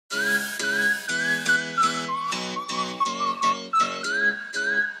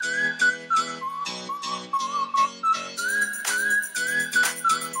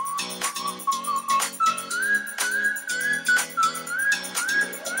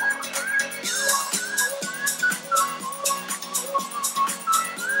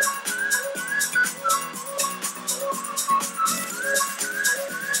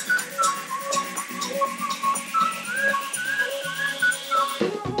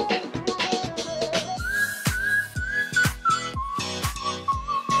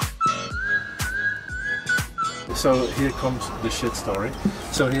So here comes the shit story.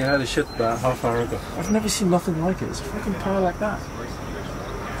 So he had a shit about half hour ago. I've never seen nothing like it. It's a fucking power like that.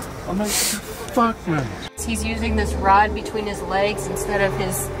 I'm like, what the fuck, man? He's using this rod between his legs instead of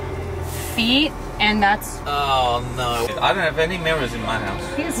his feet, and that's... Oh no. I don't have any mirrors in my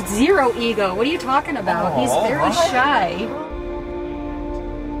house. He has zero ego. What are you talking about? He's very shy.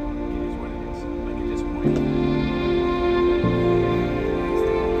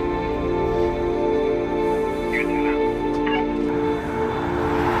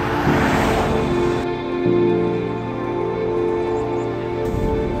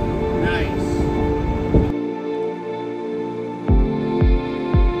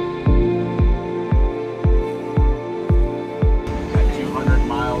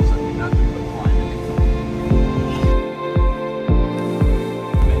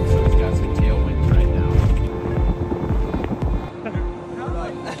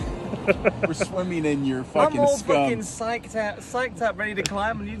 We're swimming in your fucking I'm all scum. fucking psyched out, ready to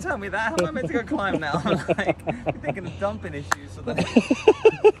climb, and you tell me that. How am I meant to go climb now? I'm like, you're thinking of dumping issues. So that...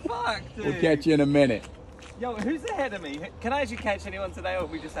 Fuck, dude. We'll catch you in a minute. Yo, who's ahead of me? Can I actually catch anyone today, or are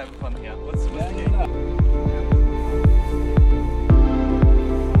we just having fun here? What's the game?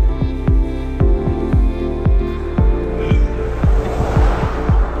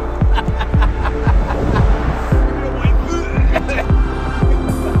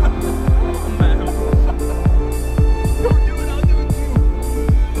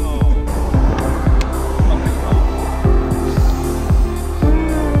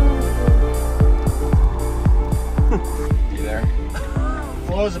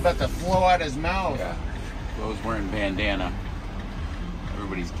 Flo's about to flow out his mouth. Yeah. Flo's wearing bandana.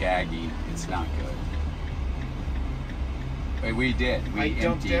 Everybody's gaggy. It's not good. Wait, we did. We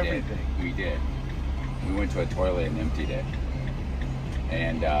emptied everything. We did. We went to a toilet and emptied it.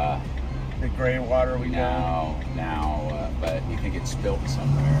 And the gray water we now, but we think it spilled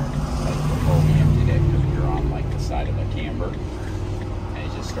somewhere like before we emptied it because we were on like the side of a camber, and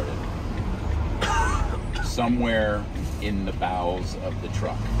it just started somewhere in the bowels of the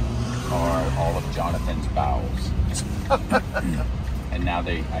truck are all of Jonathan's bowels. And now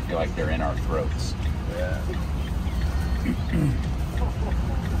I feel like they're in our throats. Yeah.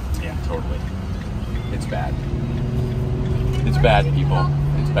 Yeah, totally. It's bad. It's bad, people.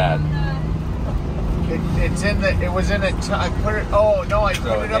 It's bad. It's in the. It was in a. I put it. Oh no! I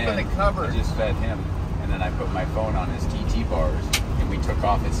put it up in the cupboard. I just fed him, and then I put my phone on his TT bars, and we took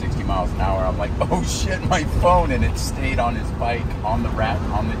off at 60 miles an hour. I'm like, oh shit, my phone, and it stayed on his bike on the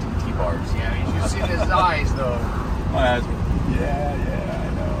on the TT bars. Yeah, you should see his eyes though. My eyes were, yeah, I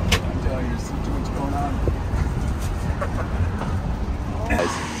know. I'm telling you, there's too much going on.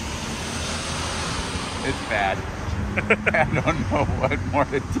 It's bad. I don't know what more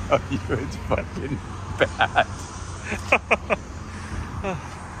to tell you. It's fucking bad.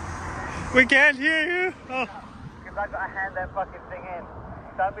 We can't hear you. Oh. Because I gotta hand that fucking thing in.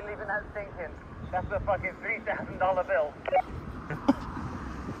 Don't be leaving that stinking. That's the fucking $3,000 bill.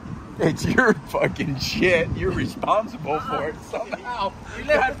 It's your fucking shit. You're responsible for it somehow. You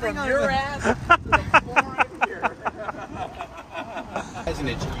lift it from your ass to the floor right here. And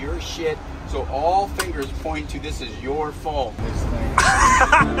it's your shit, so all fingers point to this is your fault. This thing.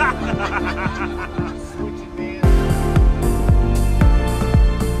 Switching me in.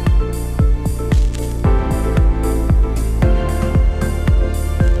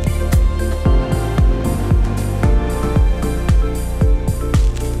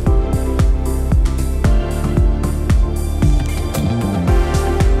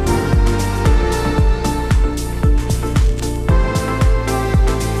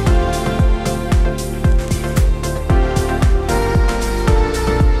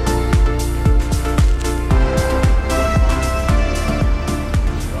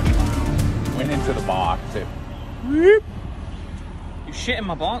 Shit in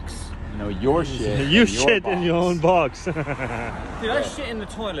my box? No, your shit. You shit in your own box. Dude, I shit in the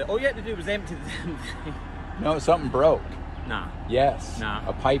toilet. All you had to do was empty the damn thing. No, something broke. Nah. Yes. Nah.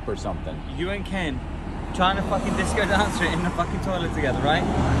 A pipe or something. You and Ken trying to fucking disco dancer in the fucking toilet together, right?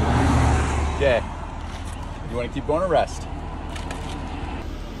 Okay. You want to keep going or rest?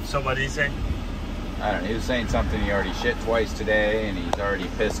 So what did he say? I don't know. He was saying something. He already shit twice today, and he's already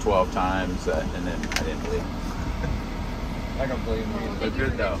pissed 12 times. And then I didn't believe him. I don't believe me. Look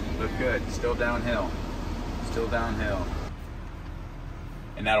good though. Look good. Still downhill. Still downhill.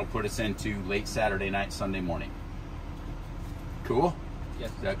 And that'll put us into late Saturday night, Sunday morning. Cool?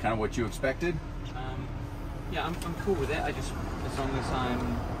 Yes. Is that kind of what you expected? Yeah, I'm cool with it. I just, as long as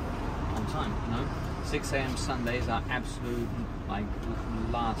I'm on time, you know? 6 a.m. Sundays are absolute, like,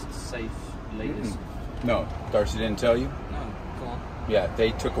 last safe latest. No, Darcy didn't tell you? No, go on. Yeah,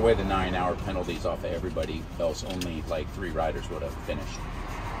 they took away the 9-hour penalties off of everybody else. Only like 3 riders would have finished.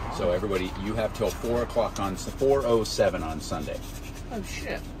 So everybody, you have till 4 o'clock on 4:07 on Sunday. Oh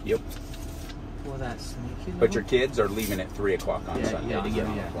shit. Yep. Well, that's sneaky. But your kids are leaving at 3 o'clock on Sunday to get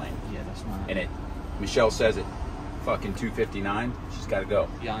on the plane. Yeah, that's right. And Michelle says at fucking 2:59, she's got to go.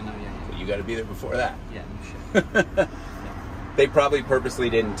 Yeah, I know. Yeah. So you got to be there before that. Yeah, no shit. They probably purposely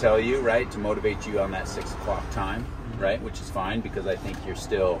didn't tell you, right, to motivate you on that 6 o'clock time, right? Which is fine because I think you're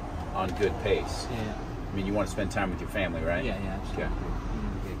still on good pace. Yeah. I mean, you want to spend time with your family, right? Yeah, absolutely.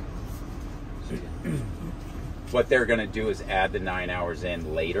 Okay. What they're going to do is add the 9 hours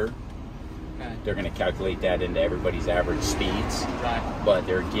in later. Okay. They're going to calculate that into everybody's average speeds. Right. But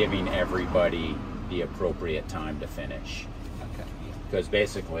they're giving everybody the appropriate time to finish. Okay. Because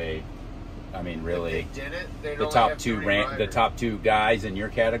basically, I mean, really, If they did it, they'd the only top have two 3 the riders. top 2 guys in your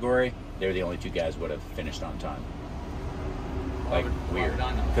category, they're the only 2 guys would have finished on time. Like weird.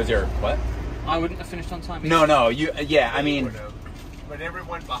 Because they're what? I wouldn't have finished on time. No, you. Yeah, I mean, Would've. But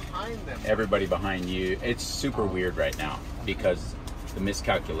everyone behind them. everybody behind you. It's super weird right now because the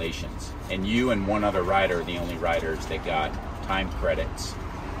miscalculations, and you and one other rider are the only riders that got time credits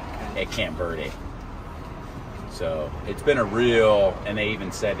at Camp Verde. So it's been a real, and they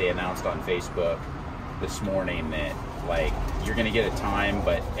even said, they announced on Facebook this morning that like you're gonna get a time,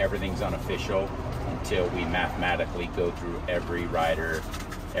 but everything's unofficial until we mathematically go through every rider,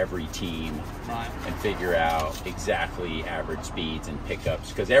 every team, Right. and figure out exactly average speeds and pickups,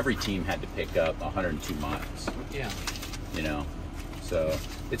 because every team had to pick up 102 miles, Yeah. you know. So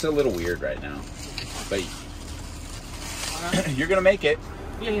it's a little weird right now, but you're gonna make it.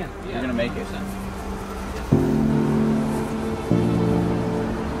 Yeah. You're gonna make it.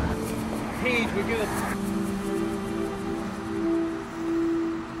 Paige, we're good.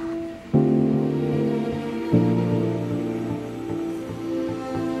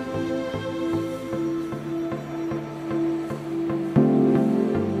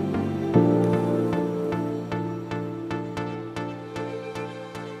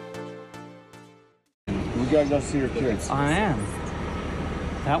 You guys go see your kids. I am.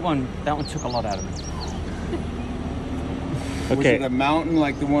 That one took a lot out of me. Was it a mountain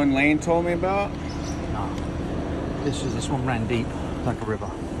like the one Lane told me about? No. This one ran deep, like a river.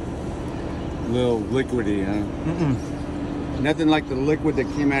 Little liquidy, huh? Nothing like the liquid that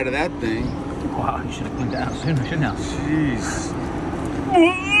came out of that thing. Wow, you should have cleaned it out sooner, shouldn't you? Jeez.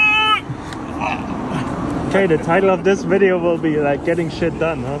 Okay, the title of this video will be like getting shit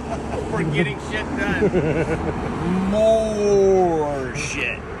done, huh? We're getting shit done. More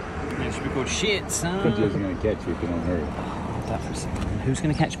shit. It should be called shit, son. Joe's gonna catch you if you don't hurry. Hold that for a second. Who's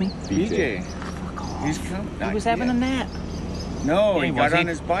gonna catch me? BJ. He's coming. He was having a nap. No, Yeah, he he got was. on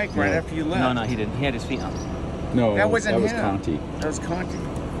his bike right after you left. No, he didn't. He had his feet up No, That wasn't that was him. Conti. That was Conti.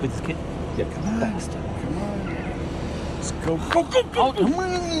 with his kid. Yep. Bastard. Come on. Let's go. Go, go, go. Oh, come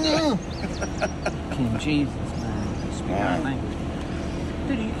on. King Jesus, man. Speak our language.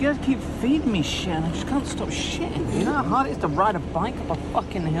 Dude, you guys keep feeding me shit. I just can't stop shitting. You know how hard it is to ride a bike up a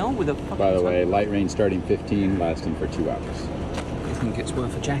fucking hill with a fucking... By the way, light rain starting 15, lasting for 2 hours. You think it's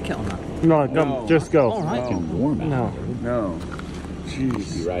worth a jacket on that? No, come, No. just go. All right. Fucking warm out. No. No. You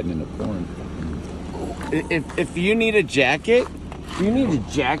Jeez. riding in the pouring. If you need a jacket,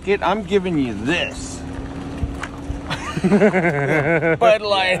 I'm giving you this. Bud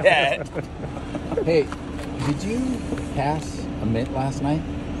Light hat. Hey, did you pass a mint last night?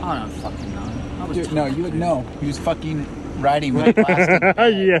 I don't fucking know. I was Dude, no, you would know. He was fucking riding with a plastic And a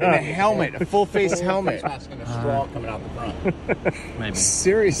Yeah. helmet, a full face helmet. mask and a straw coming out the front. maybe.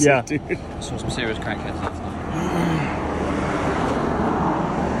 Seriously, Yeah. dude. Saw some serious crackheads last night.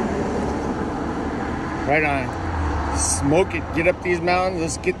 Right on. Smoke it. Get up these mountains.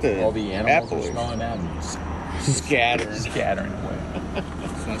 Let's get the All the animals apples. are smelling that and Scattering. scattering away.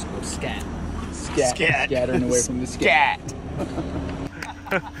 So that's called scat. Scat. Scattering away from the scat.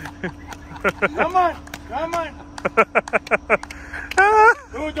 Come on. Come on.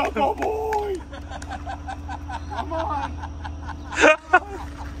 Who's the boy? Come on.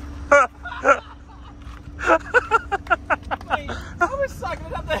 I was sucking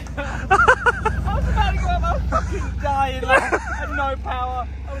it up there. I was about to go up. I was fucking dying. Like, I had no power.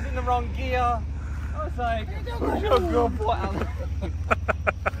 I was in the wrong gear. I was like, who's your good boy?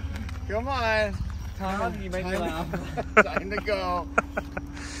 Come on. Time, you make me laugh. Time to go.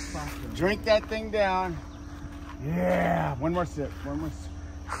 Drink that thing down. Yeah. One more sip. One more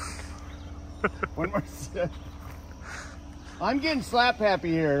sip. One more sip. I'm getting slap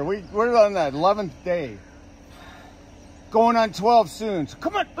happy here. We're on that 11th day. Going on 12 soon. So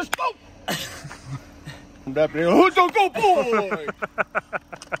come on, let's go. Deputy, who's a good boy?